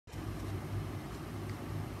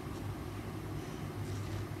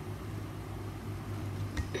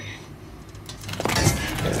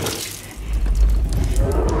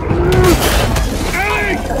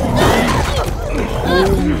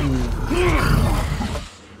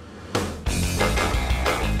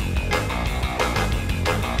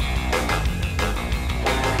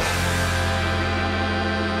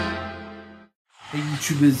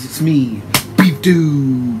YouTubers, it's me, Beef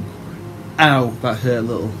Dude. Ow, that hurt a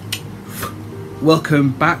little. Welcome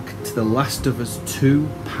back to The Last of Us 2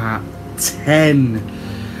 Part 10.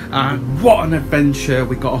 And what an adventure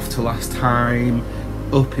we got off to last time,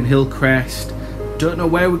 up in Hillcrest. Don't know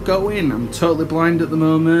where we're going, I'm totally blind at the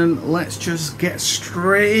moment. Let's just get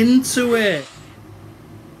straight into it.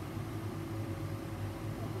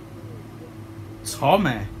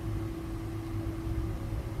 Tommy.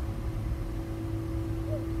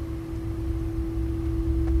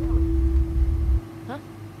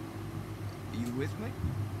 With me?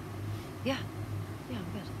 Yeah, I'm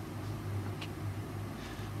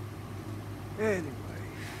good. Anyway,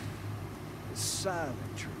 the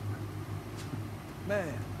silent treatment.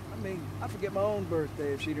 Man, I mean, I forget my own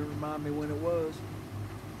birthday if she didn't remind me when it was.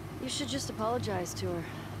 You should just apologize to her.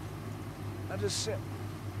 I just said...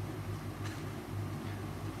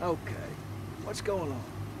 Okay, what's going on?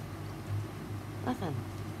 Nothing.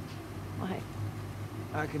 Why?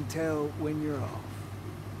 I can tell when you're off.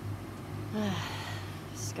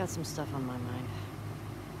 Just got some stuff on my mind.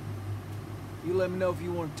 You let me know if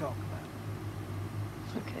you want to talk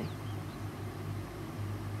about it. Okay.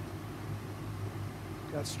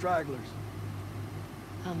 Got stragglers.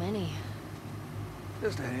 How many?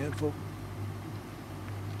 Just a handful.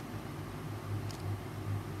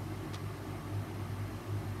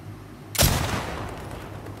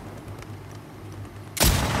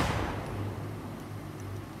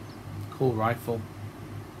 Cool rifle.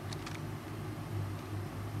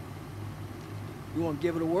 You want to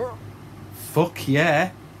give it a whirl? Fuck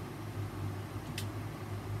yeah.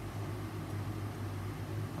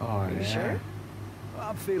 Oh You yeah. sure? Well,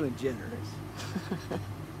 I'm feeling generous.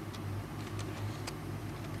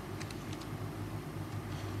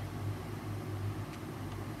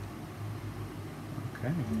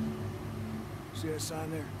 Okay. See that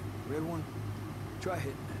sign there? Red one? Try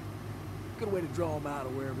hitting it. Good way to draw them out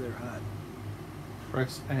of wherever they're hiding.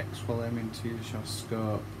 Press X while aiming to use your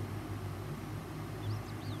scope.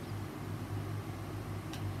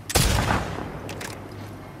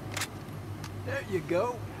 There you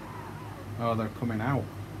go. Oh, they're coming out.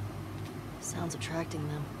 Sounds attracting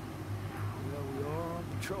them. Well, we are on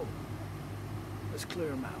patrol. Let's clear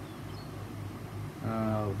them out.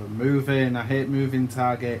 Oh, they're moving. I hate moving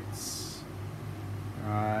targets.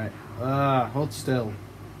 Right. Hold still.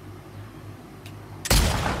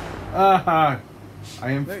 I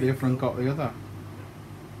am for the other and got the other.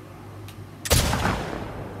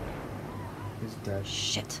 He's dead.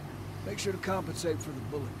 Shit. Make sure to compensate for the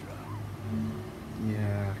bullet drop.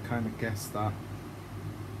 Yeah, I kind of guessed that.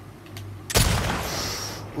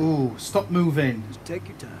 Ooh, stop moving. Just take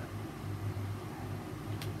your time.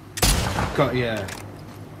 Got ya.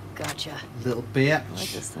 Gotcha. Little bitch. I like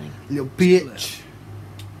this thing. Little bitch.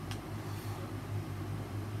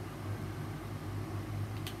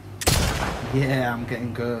 Yeah, I'm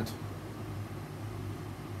getting good.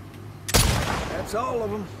 That's all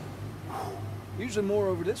of them. Usually more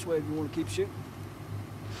over this way if you want to keep shooting.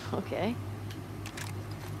 Okay.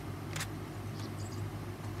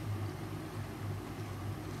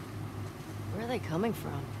 Where are they coming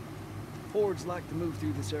from? Hordes like to move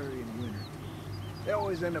through this area in the winter. They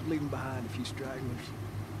always end up leaving behind a few stragglers.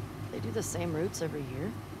 They do the same routes every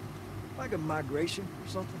year? Like a migration or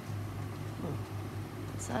something.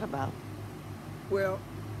 What's that about? Well,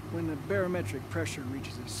 when the barometric pressure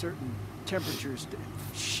reaches a certain temperature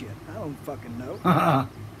shit, I don't fucking know.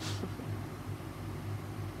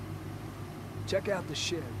 Check out the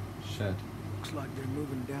shed. Shed. Looks like they're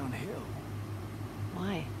moving downhill.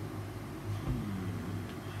 Why?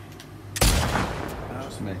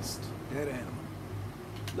 Just missed. Dead animal.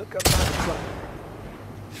 Look up by the truck.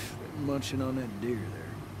 They're munching on that deer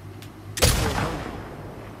there. Guess they're hungry.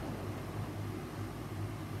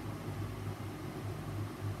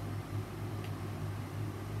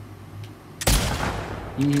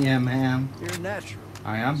 Yeah, ma'am. You're natural.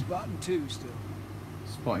 I am. Spotting two still.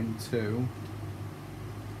 Spotting two.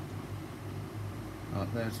 Oh,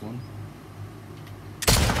 there's one.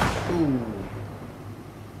 Ooh.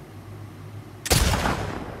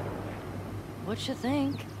 What you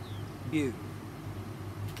think? You.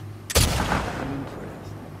 I'm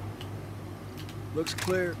impressed. Looks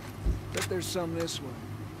clear. Bet there's some this way.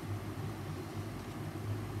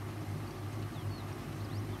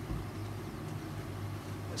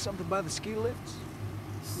 There's something by the ski lifts.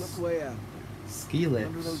 Look way out there. Ski lifts.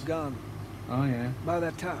 Under those gondolas. Oh yeah. By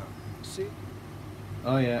that tower. See?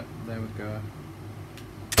 Oh yeah. There we go.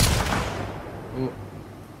 Oh.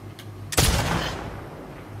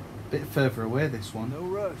 Bit further away, this one. No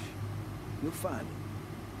rush. You'll find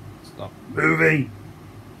it. Stop moving.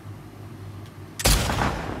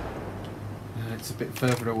 it's a bit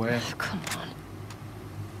further away. Oh, come on.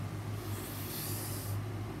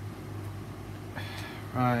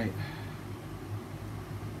 Right.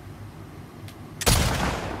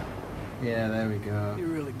 Yeah, there we go. You're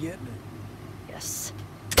really getting it. Yes.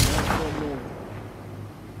 One more.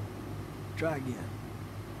 Try again.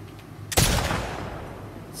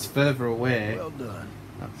 It's further away. Well done.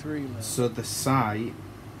 3 left. So the sight,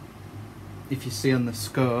 if you see on the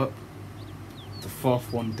scope, the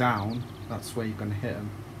 4th one down, that's where you're going to hit them.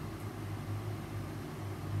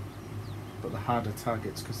 But the harder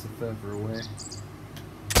targets because they're further away.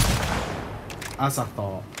 As I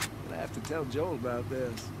thought. Gonna have to tell Joel about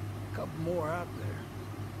this. A couple more out there.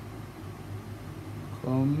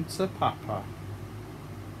 Come to Papa.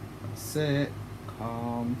 That's it.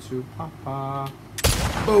 Come to Papa.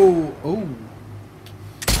 Oh! Oh!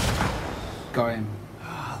 Got him.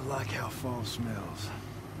 I like how fall smells.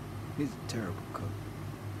 He's a terrible cook.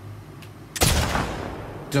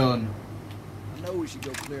 Done. I know we should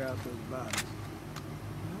go clear out those bodies.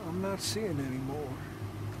 Well, I'm not seeing any more.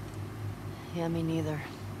 Yeah, me neither.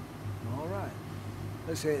 All right.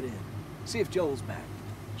 Let's head in. See if Joel's back.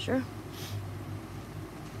 Sure.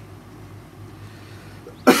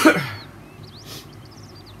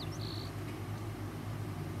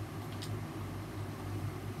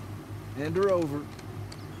 Hand her over.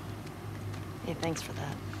 Hey, thanks for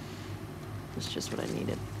that. It's just what I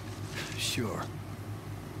needed. Sure.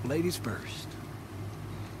 Ladies first.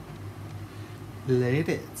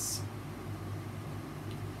 Ladies.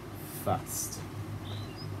 Fast.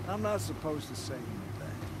 I'm not supposed to say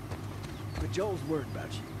anything, but Joel's worried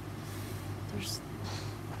about you. There's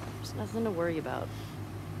nothing to worry about.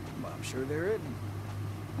 Well, I'm sure there isn't.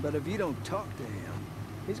 But if you don't talk to him,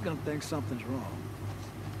 he's gonna think something's wrong.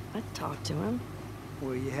 I'd talk to him.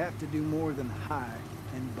 Well, you have to do more than hi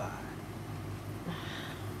and bye.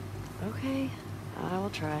 Okay, I will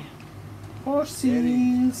try.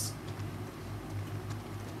 Horses.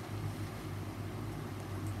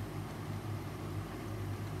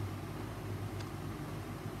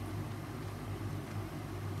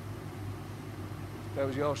 That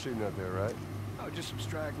was y'all shooting up there, right? Oh, just some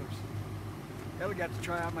stragglers. Ellie got to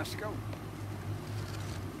try out my scope.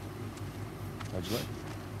 How'd you like?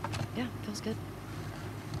 Yeah, feels good.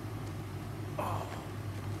 Oh,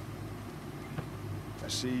 I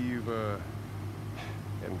see you've,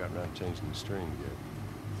 haven't gotten around to changing the string yet.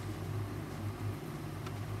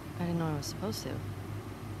 I didn't know I was supposed to.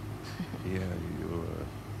 Yeah, you'll,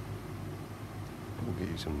 we'll get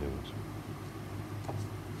you some new ones.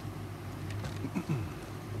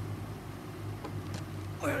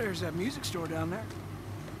 well, there's that music store down there.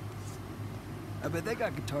 I bet they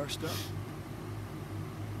got guitar stuff.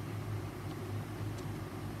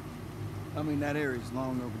 I mean, that area's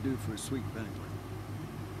long overdue for a sweet banquet.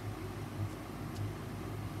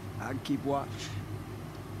 I can keep watch.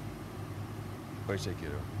 Where'd you take it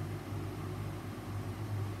over?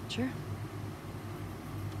 Sure.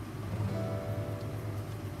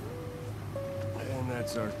 And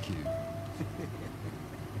that's our cue.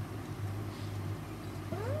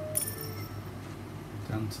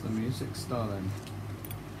 Down to the music store then.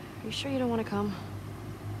 Are you sure you don't want to come?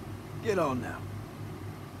 Get on now.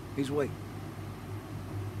 He's waiting.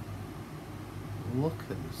 Look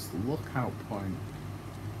at this lookout point.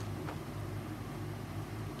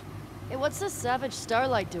 Hey, what's this savage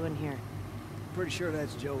starlight doing here? Pretty sure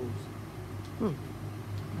that's Joel's. Hmm.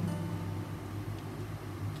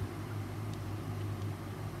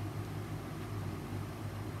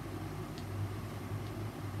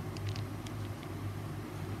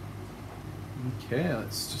 Okay,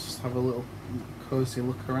 let's just have a little cozy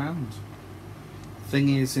look around. Thing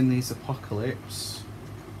is, in these apocalypse,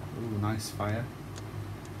 ooh, nice fire.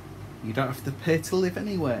 You don't have to pay to live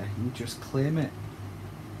anywhere. You just claim it.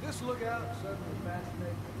 This lookout suddenly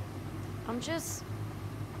fascinating. I'm just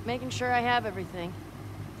making sure I have everything.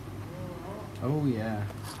 Oh yeah.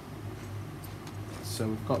 So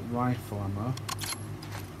we've got rifle ammo.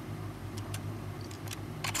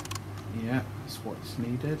 Yeah, that's what's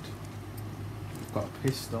needed. We've got a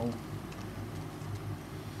pistol.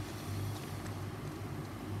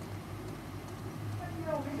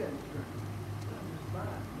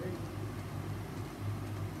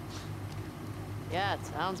 Yeah, it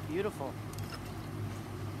sounds beautiful.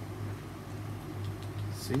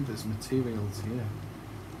 See, there's materials here.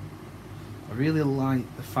 I really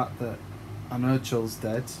like the fact that I know Joel's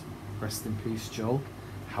dead. Rest in peace, Joel.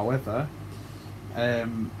 However,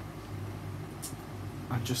 I'm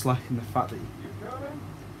just liking the fact that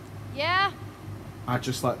Yeah? I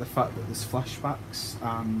just like the fact that there's flashbacks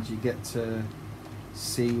and you get to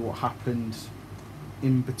see what happened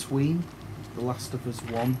in between. The Last of Us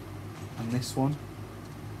 1 and this one,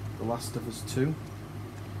 The Last of Us 2.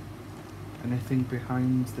 Anything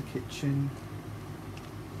behind the kitchen?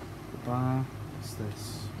 The bar? What's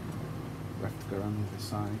this? We have to go around the other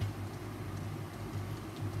side.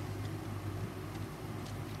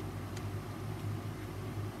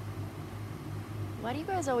 Why do you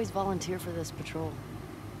guys always volunteer for this patrol?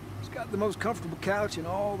 It's got the most comfortable couch in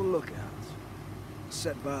all the lookouts.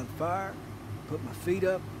 Sat by the fire, put my feet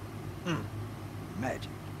up. Magic.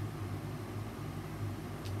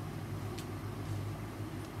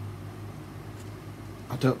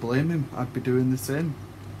 I don't blame him. I'd be doing the same.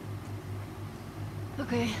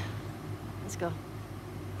 Okay, let's go.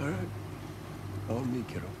 All right. On me,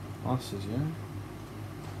 kiddo. Horses, yeah.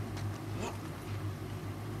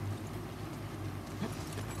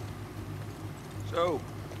 So,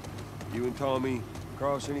 you and Tommy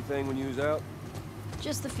cross anything when you was out?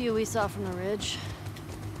 Just the few we saw from the ridge.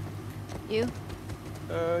 You?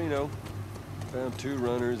 You know, found 2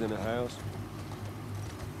 runners in a house.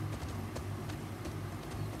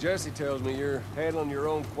 Jesse tells me you're handling your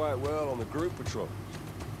own quite well on the group patrols.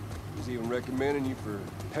 He's even recommending you for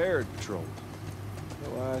paired patrols.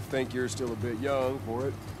 Well, I think you're still a bit young for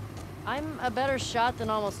it. I'm a better shot than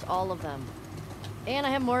almost all of them. And I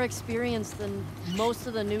have more experience than most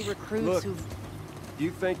of the new recruits Look, who've...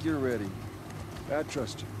 you think you're ready. I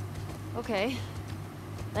trust you. Okay.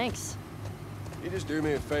 Thanks. You just do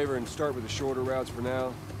me a favor and start with the shorter routes for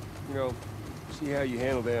now. You know, see how you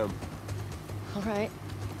handle them. All right.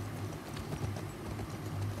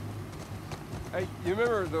 Hey, you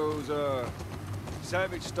remember those,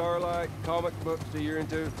 Savage Starlight comic books that you're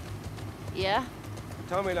into? Yeah?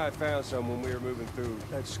 Tommy and I found some when we were moving through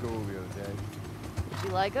that school the other day. Did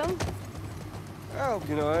you like them? Oh,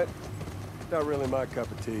 you know what? Not really my cup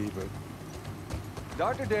of tea, but...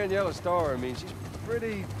 Dr. Daniela Starr, I mean, she's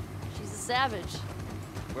pretty... She's a savage.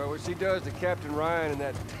 Well, what she does to Captain Ryan in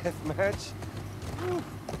that death match... Whew.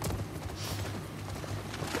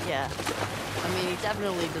 Yeah. I mean, he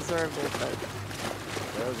definitely deserved it, but...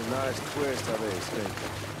 That was a nice twist how they escaped.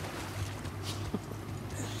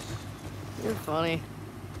 You're funny.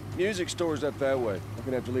 Music store's up that way. I'm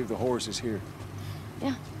gonna have to leave the horses here.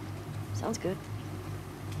 Yeah. Sounds good.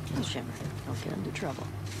 Oh, Shimmer. Don't get into trouble.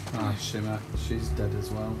 Ah, Shimmer. She's dead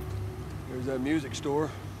as well. There's that music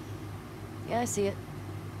store. Yeah, I see it.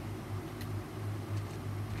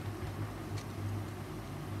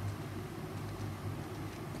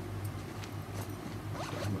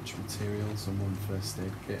 Much materials and 1 first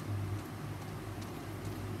aid kit.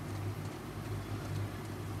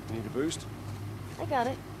 You need a boost? I got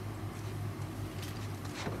it.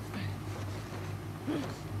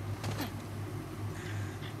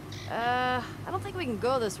 I don't think we can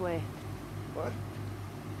go this way. What?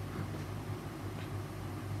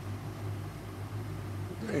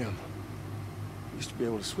 Damn. Used to be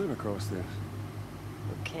able to swim across this.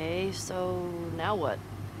 Okay, so now what?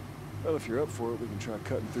 Well, if you're up for it, we can try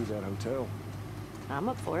cutting through that hotel. I'm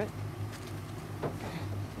up for it.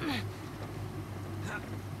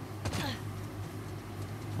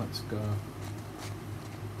 Let's go.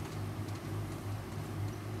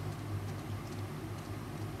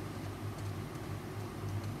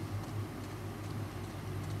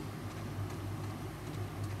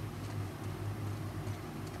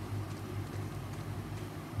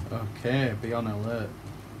 Okay, be on alert.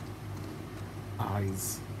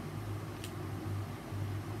 Eyes.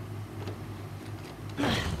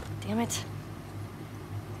 Damn it.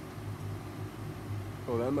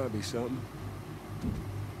 Oh, that might be something.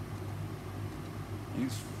 You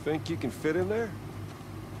think you can fit in there?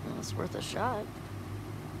 Well, it's worth a shot.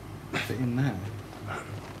 Fit in there.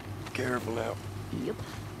 Careful now. Yep.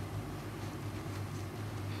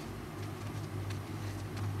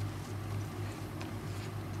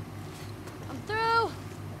 I'm through!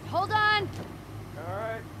 Hold on! All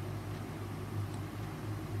right.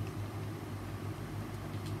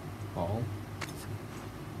 Ball.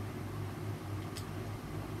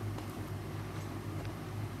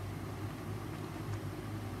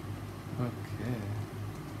 Okay.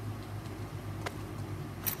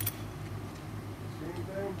 See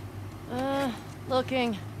anything?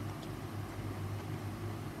 Looking.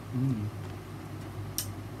 Hmm.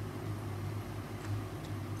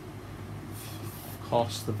 Of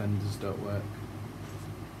course the vendors don't work.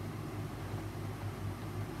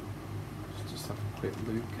 Let's just have a quick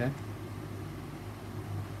look, eh?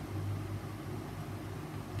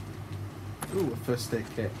 Ooh, a first aid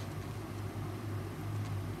kit.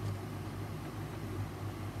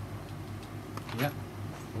 Yep.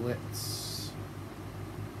 Let's...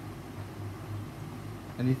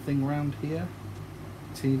 Anything around here?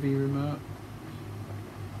 TV remote.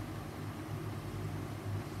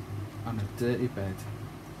 And a dirty bed.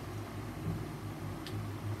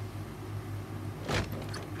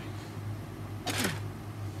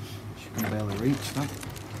 She can barely reach that.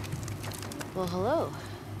 Well, hello.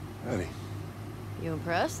 Howdy. You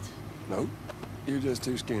impressed? Nope. You're just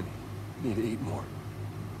too skinny. You need to eat more.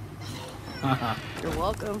 You're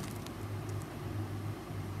welcome.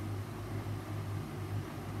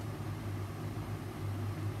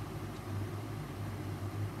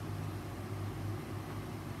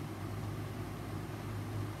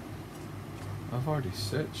 I've already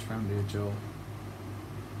searched around here, Joel.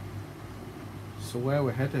 So where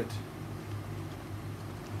we're headed?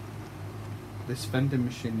 This vending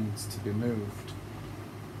machine needs to be moved.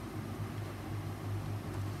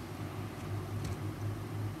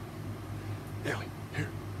 Ellie, here.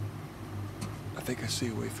 I think I see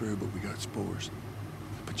a way through, but we got spores.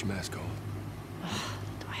 Put your mask on.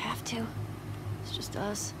 Do I have to? It's just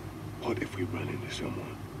us. What if we run into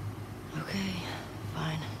someone? Okay,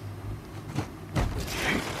 fine.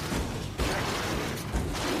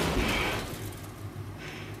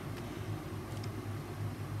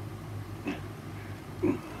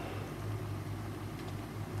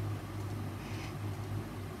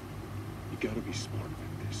 You gotta be smart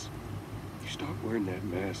with this. You stop wearing that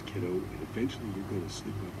mask, kiddo, and eventually you're gonna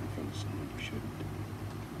slip up in front of someone you shouldn't.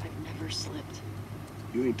 I've never slipped.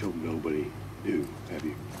 You ain't told nobody new, have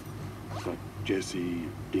you? Not Jesse,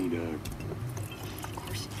 Dina. Of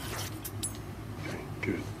course not. Okay,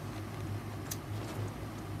 good.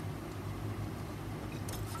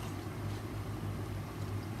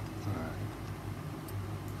 Alright.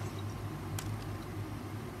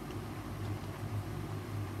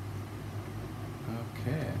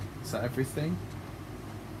 Okay. Is that everything?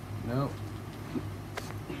 No.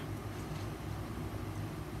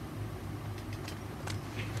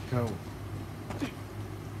 Go.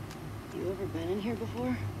 You ever been in here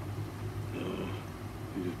before? No,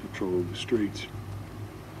 you just patrol the streets.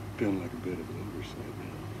 Feeling like a bit of an oversight now.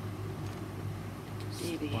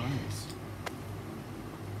 Maybe. Spies.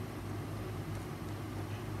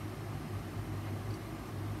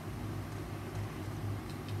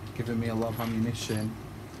 Giving me a lot of ammunition.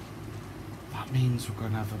 That means we're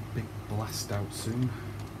going to have a big blast out soon.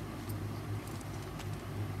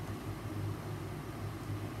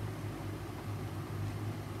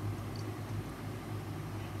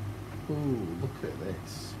 Ooh, look at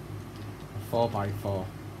this. A 4x4.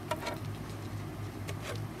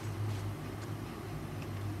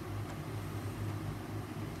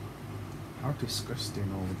 How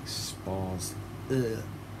disgusting, all these spores. Ugh.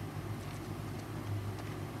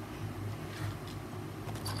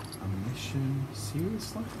 Ammunition.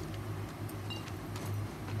 Seriously?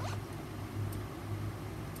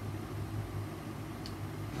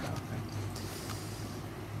 Okay.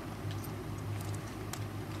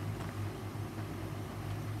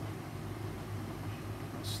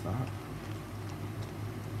 What's that?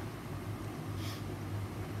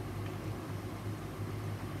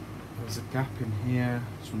 There's a gap in here.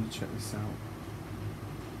 Just want to check this out.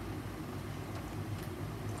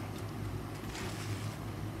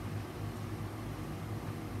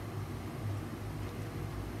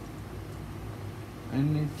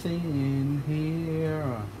 Anything in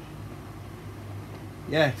here?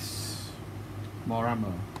 Yes. More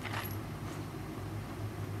ammo.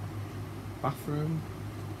 Bathroom.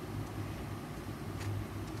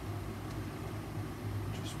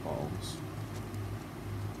 Just balls.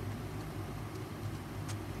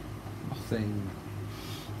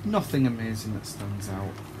 Nothing amazing that stands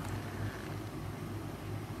out.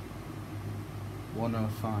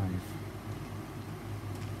 105.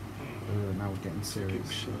 Now we're getting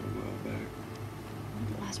serious. Shot a while back. When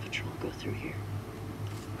did the last patrol go through here?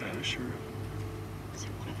 Not sure. Is it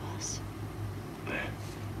one of us?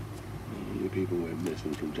 Only people went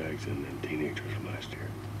missing from Jackson and teenagers from last year.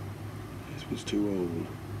 This was too old.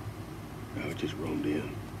 Now it just roamed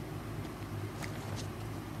in.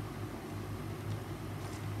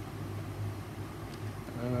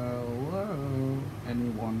 Hello?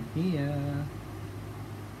 Anyone here?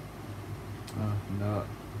 Oh, no.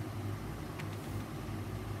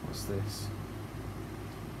 What's this?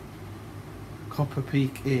 Copper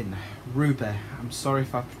Peak Inn. Ruby, I'm sorry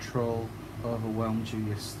if our patrol overwhelmed you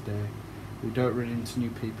yesterday. We don't run into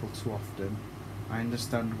new people too often. I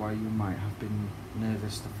understand why you might have been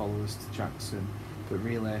nervous to follow us to Jackson, but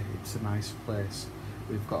really, it's a nice place.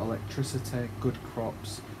 We've got electricity, good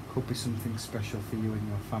crops, could be something special for you and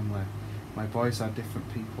your family. My boys are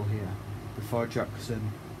different people here. Before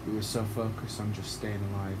Jackson, we were so focused on just staying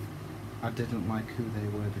alive. I didn't like who they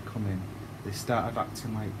were becoming. They started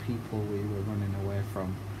acting like people we were running away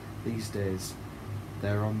from. These days,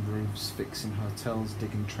 they're on roofs, fixing hotels,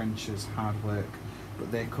 digging trenches, hard work.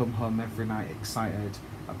 But they come home every night excited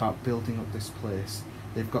about building up this place.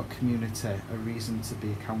 They've got community, a reason to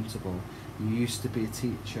be accountable. You used to be a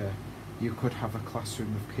teacher. You could have a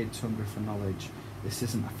classroom of kids hungry for knowledge. This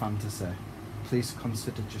isn't a fantasy. Please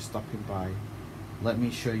consider just stopping by. Let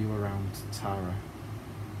me show you around, Tara.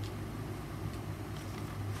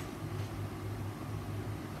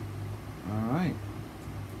 Alright.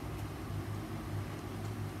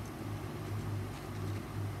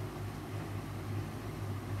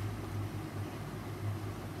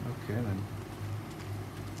 Okay then.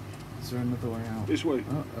 Is there another way out? This way.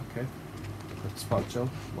 Oh, okay. Good spot, Joe.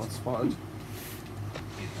 Well spotted.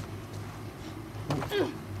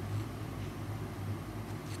 Oh.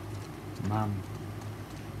 Man.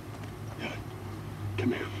 Yeah.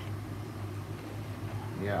 Come here.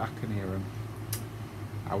 Yeah, I can hear him.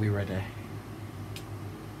 Are we ready?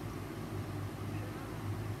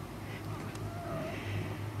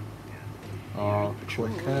 Oh,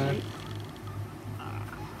 quicker.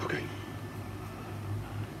 Okay.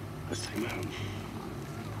 Let's take him out.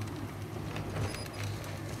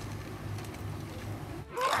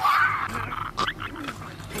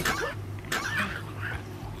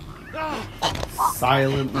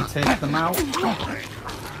 Silently take them out.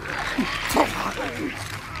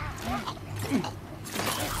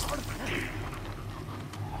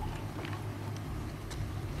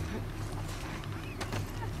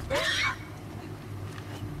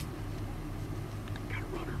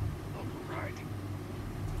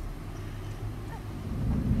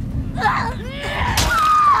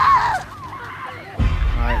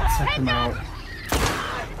 Right, take them out.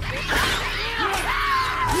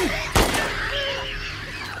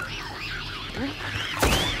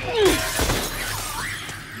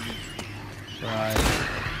 Right.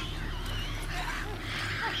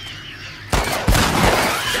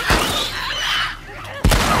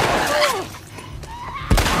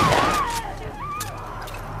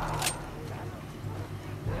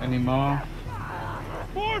 Any more?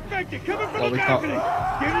 More infected coming from What the we got? balcony.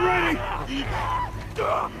 Get ready.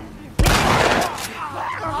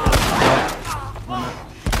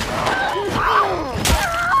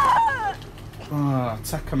 Oh,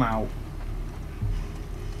 take them out.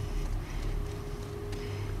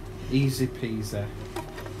 Easy peasy.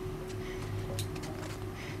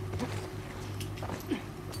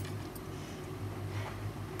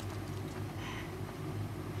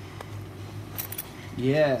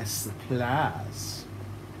 Yes, the pliers.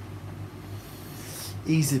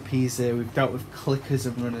 Easy peasy. We've dealt with clickers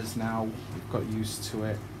and runners now. We've got used to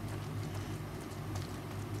it.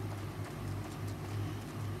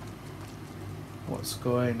 What's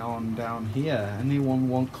going on down here? Anyone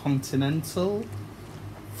want continental?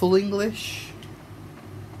 Full English?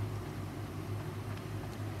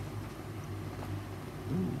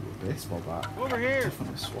 Ooh, a baseball bat. Over here.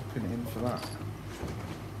 Definitely swapping it in for that.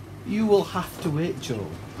 You will have to wait,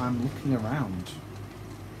 Joel. I'm looking around.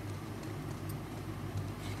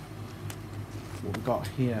 What we got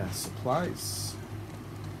here? Supplies.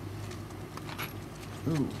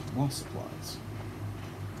 Ooh, more supplies.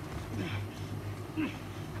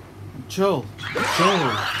 Joel!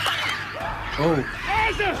 Joel! Oh!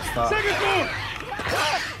 What's that? Second floor.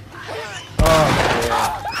 Oh, dear.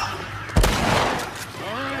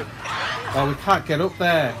 Oh, we can't get up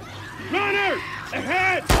there. Runner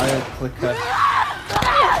ahead. I'll clicker.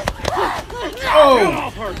 Oh!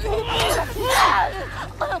 Off her.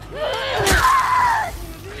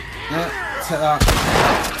 Yeah, take that.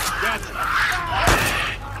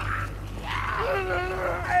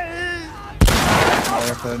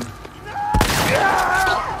 Weapon.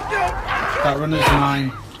 That runner's mine.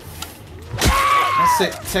 That's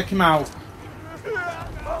it. Take him out.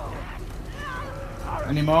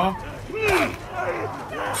 Any more? Here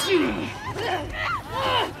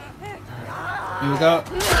we go.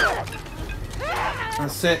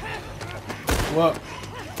 That's it. What?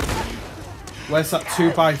 Where's that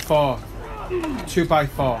 2x4?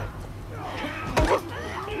 2x4.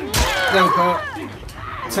 There we go.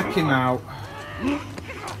 Take him out.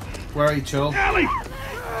 Where are you, Joel? Ellie.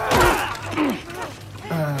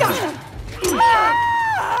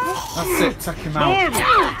 That's it, take him out.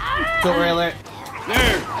 Don't reel it.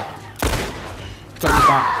 There. Got your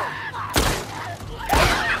back.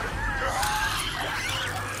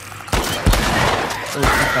 Oh,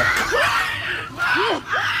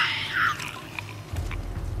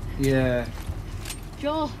 okay. Yeah.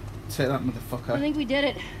 Joel, Take that I motherfucker. think we did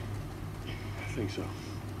it. I think so.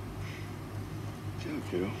 Good job,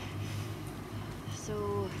 kiddo.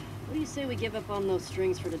 So, What do you say we give up on those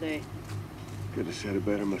strings for today? Could have said it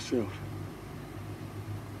better myself.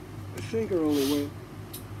 I think our only way.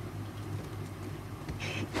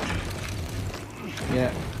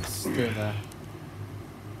 Yeah, stay there.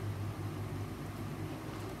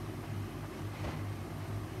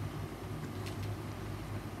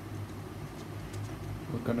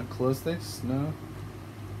 We're gonna close this? No?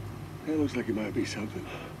 That looks like it might be something.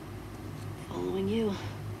 Following you.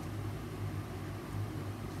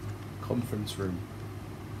 Conference room.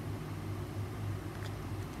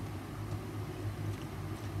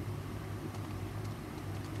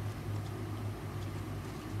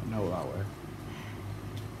 I know that way.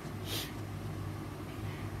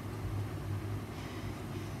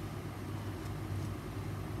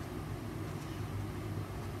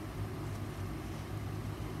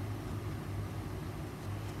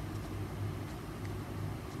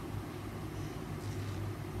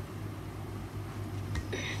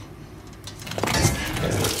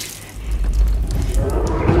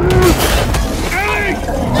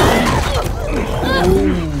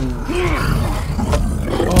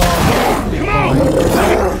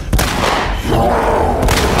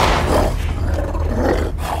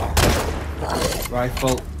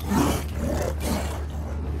 Rifle.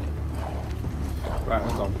 Right,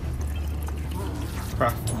 hold on.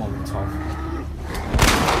 Craft Molotov.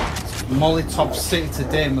 Molotov City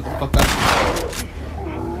today, motherfucker.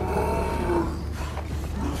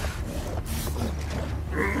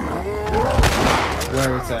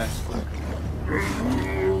 Where is it?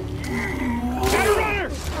 Got a runner!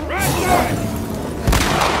 Right side!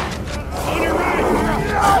 On your right!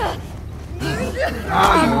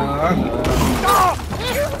 I know.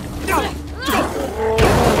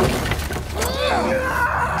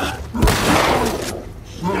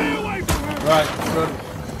 Stay away from her! Right, good.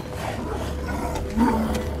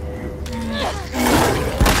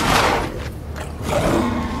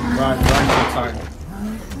 Right, right on time.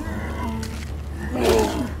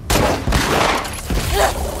 Oh.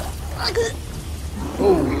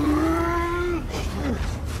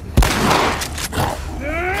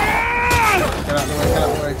 Get out the way, get out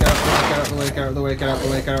the way, get out the way, get out the way, get out the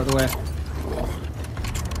way, get out the way.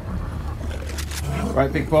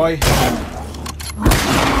 Right, big boy.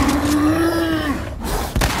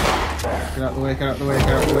 Get out the way, get out the way, get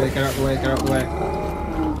out the way, get out the way, get out the way.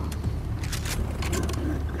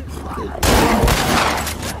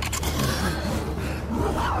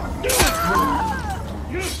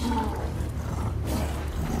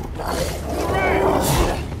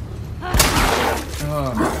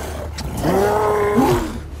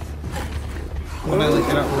 Come on, Ellie,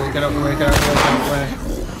 get out the way, get out the way, get out the way, get out the way.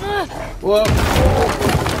 Whoa!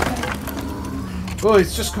 Oh,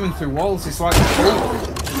 it's just coming through walls. It's like a Hulk.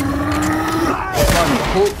 It's like a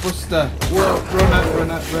Hulk buster. Whoa! Run out,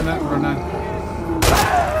 run out, run out, run out.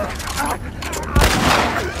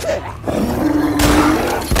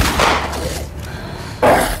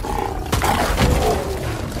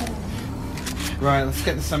 Right, let's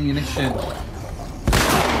get this ammunition.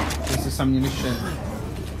 Where's this ammunition? There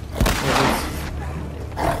it is.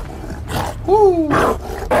 Woo!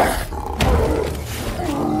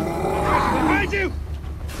 Behind you!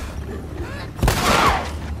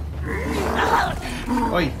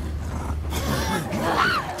 Oi!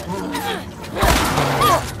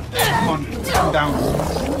 Come on, calm down.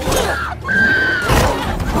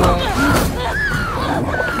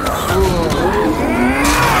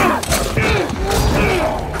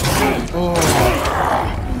 Oh.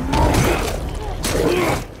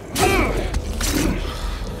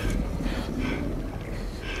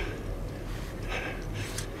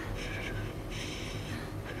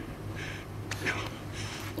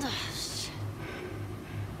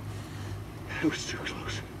 It was too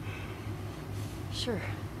close. Sure.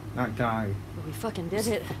 That guy. But we fucking did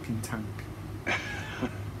it. Fucking tank.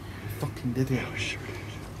 Fucking did it. I sure did.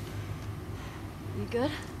 You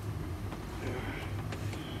good?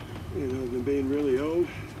 You know, than being really old,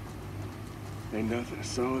 ain't nothing a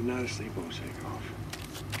solid night of sleep won't shake off.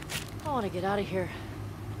 I want to get out of here.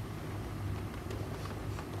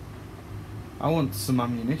 I want some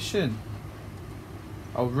ammunition.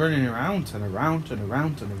 I was running around and around and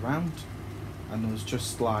around and around, and there was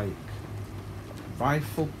just like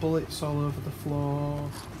rifle bullets all over the floor.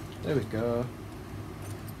 There we go.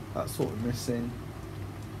 That's what we're missing.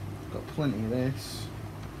 Got plenty of this.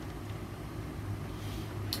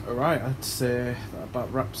 Alright, I'd say that about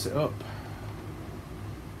wraps it up.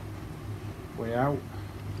 Way out.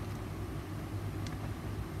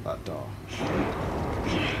 That door.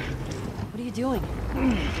 What are you doing?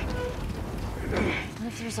 What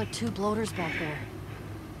if there's like 2 bloaters back there?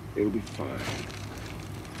 It'll be fine.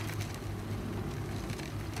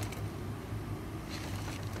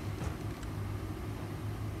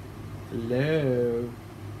 Hello.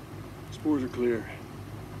 Spores are clear.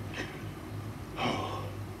 Quite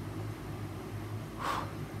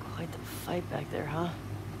the fight back there, huh?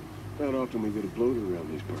 Not often we get a bloater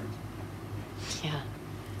around these parts. Yeah.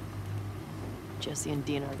 Jesse and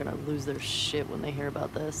Dina are gonna lose their shit when they hear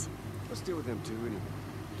about this. Let's deal with them too, anyway.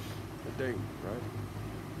 They're dating,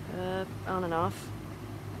 right? On and off.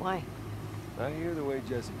 Why? I hear the way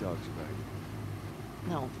Jesse talks about you.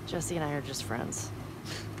 No, Jesse and I are just friends.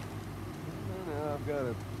 I've got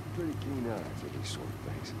a pretty keen eye for these sort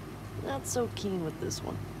of things. Not so keen with this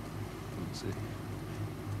one. Let's see.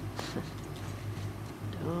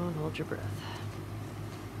 Don't hold your breath.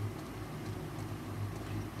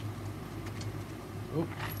 Oh,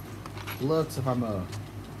 loads of ammo.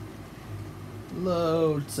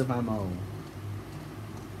 Loads of ammo.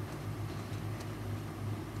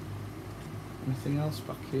 Anything else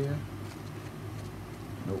back here?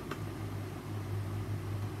 Nope.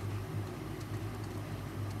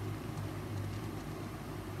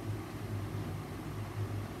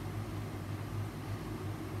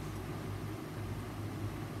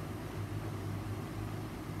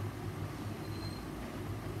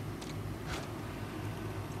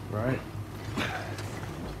 Right.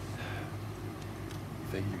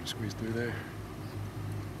 Think you can squeeze through there?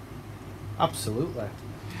 Absolutely.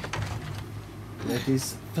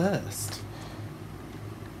 Ladies first.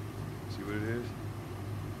 See what it is?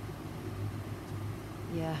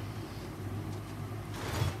 Yeah.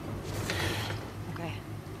 Okay.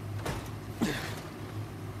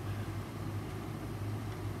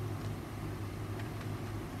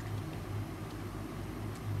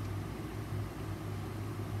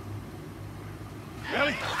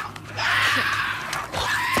 Ellie!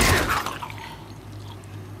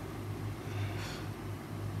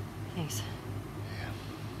 Thanks.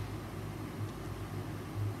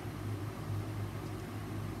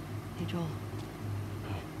 Hey, Joel.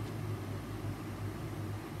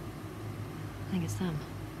 I think it's them.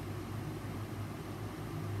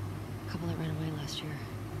 A couple that ran away last year.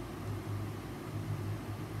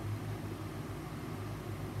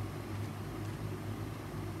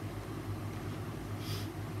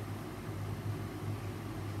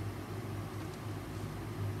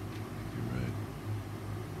 You're right.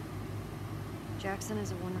 Jackson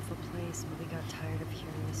is a wonderful place, but we got tired of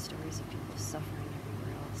hearing the stories of people suffering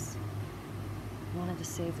everywhere else. We wanted to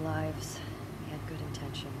save lives. We had good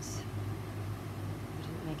intentions. We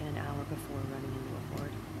didn't make it an hour before running into a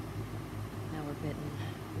horde. Now we're bitten.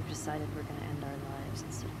 We've decided we're gonna end our lives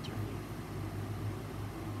instead of turning.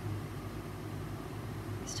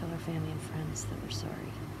 Please tell our family and friends that we're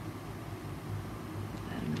sorry.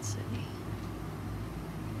 Adam and Sydney.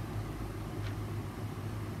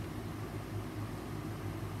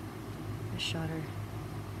 I shot her.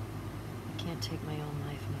 I can't take my own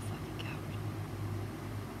life. I'm a fucking coward.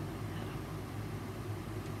 Adam.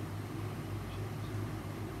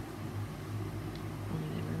 Only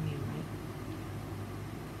they were immune,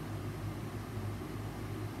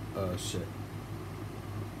 right? Shit.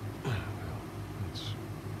 Well, let's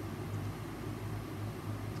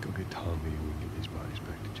go get Tommy and we can get these bodies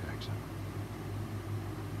back to Jackson.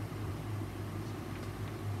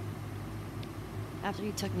 After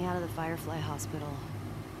you took me out of the Firefly Hospital,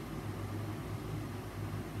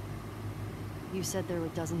 you said there were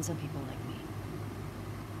dozens of people like me.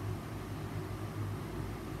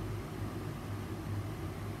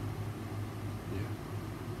 Yeah.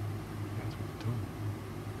 That's what you told me.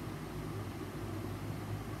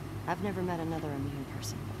 I've never met another immune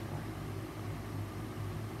person before.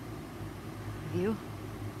 Have you?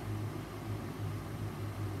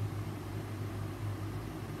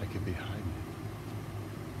 I could be hiding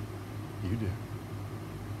it. You do.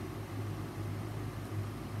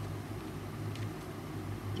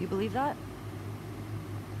 Do you believe that?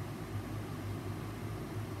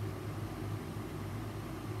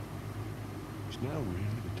 Is now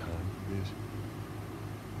really the time for this?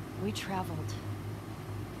 We traveled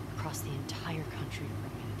across the entire country to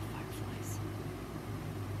bring me to the Fireflies.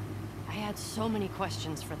 I had so many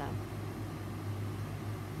questions for them.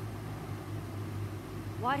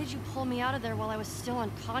 Why did you pull me out of there while I was still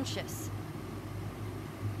unconscious?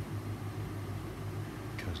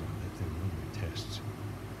 Because I let them run their tests.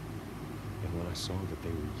 And when I saw that they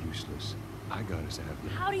were useless, I got us out of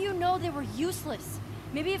there. How do you know they were useless?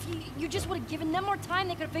 Maybe if you just would have given them more time,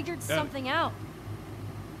 they could have figured something out.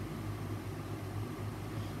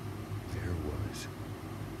 There was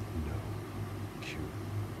no cure.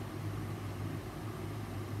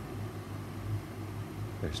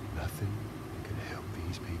 There's nothing that could help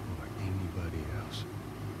these people or anybody else.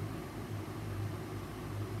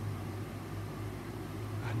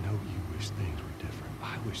 I know you wish things were different.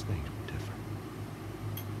 I wish things were different.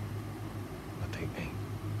 But they ain't.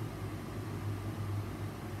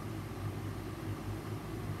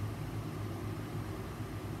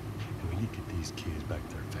 And when you get these kids back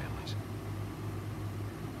to their families,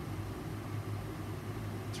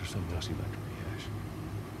 is there something else you'd like to rehash?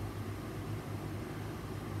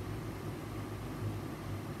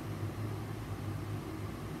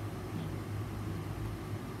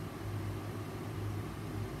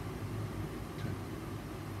 Okay.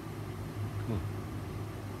 Come on.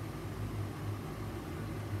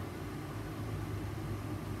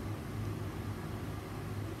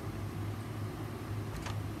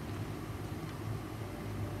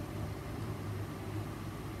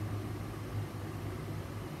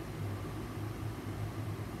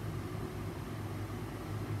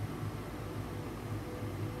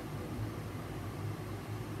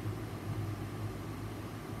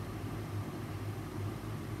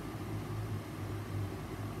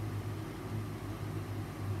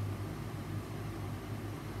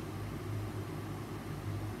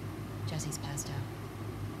 Jesse's passed out.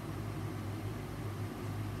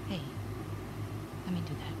 Hey, let me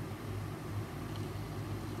do that.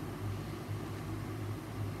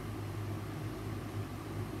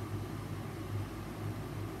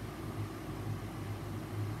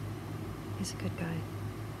 He's a good guy.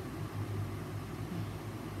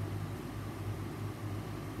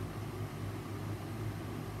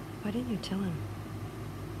 Why didn't you tell him?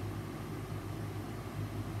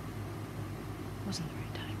 Wasn't the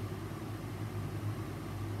right time.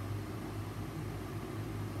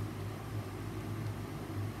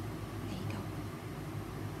 There you go.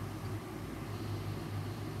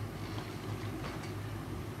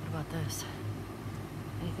 What about this?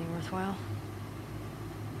 Anything worthwhile?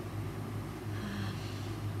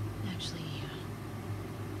 Actually,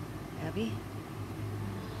 Abby?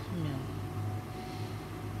 no.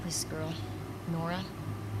 This girl, Nora,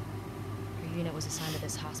 her unit was assigned to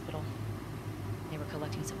this hospital. They were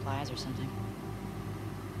collecting supplies or something.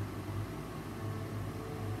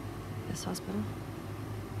 This hospital?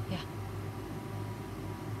 Yeah.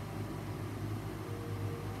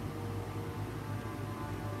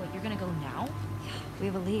 What, you're gonna go now? We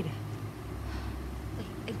have a lead.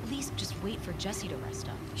 Like, at least just wait for Jessie to rest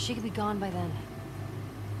up. She could be gone by then.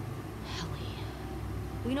 Ellie.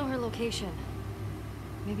 We know her location.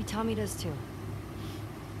 Maybe Tommy does too.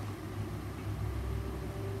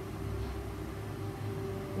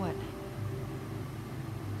 What?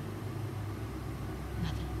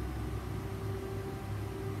 Nothing.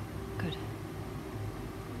 Good.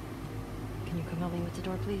 Can you come help me with the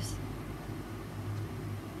door, please?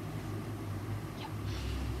 Yep.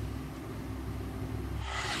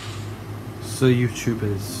 So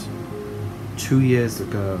YouTubers, 2 years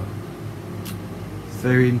ago,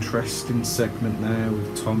 very interesting segment there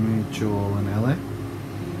with Tommy, Joel and Ellie.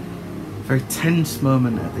 Very tense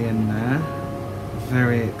moment at the end there,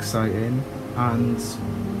 very exciting, and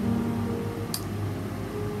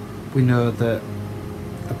we know that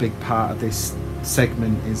a big part of this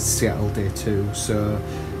segment is Seattle Day 2, so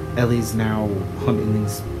Ellie's now hunting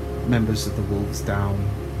these members of the Wolves down,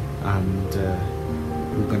 and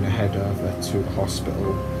we're going to head over to the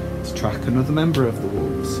hospital to track another member of the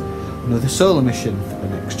Wolves. Another solo mission for the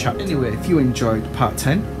next chapter. Anyway, if you enjoyed part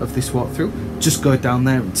 10 of this walkthrough, just go down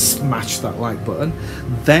there and smash that like button,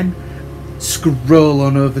 then scroll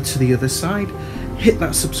on over to the other side, hit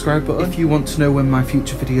that subscribe button if you want to know when my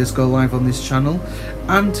future videos go live on this channel,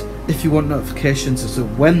 and if you want notifications as to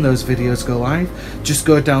when those videos go live, just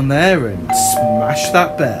go down there and smash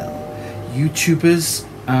that bell. YouTubers,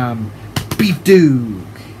 beef doog.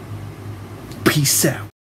 Peace out.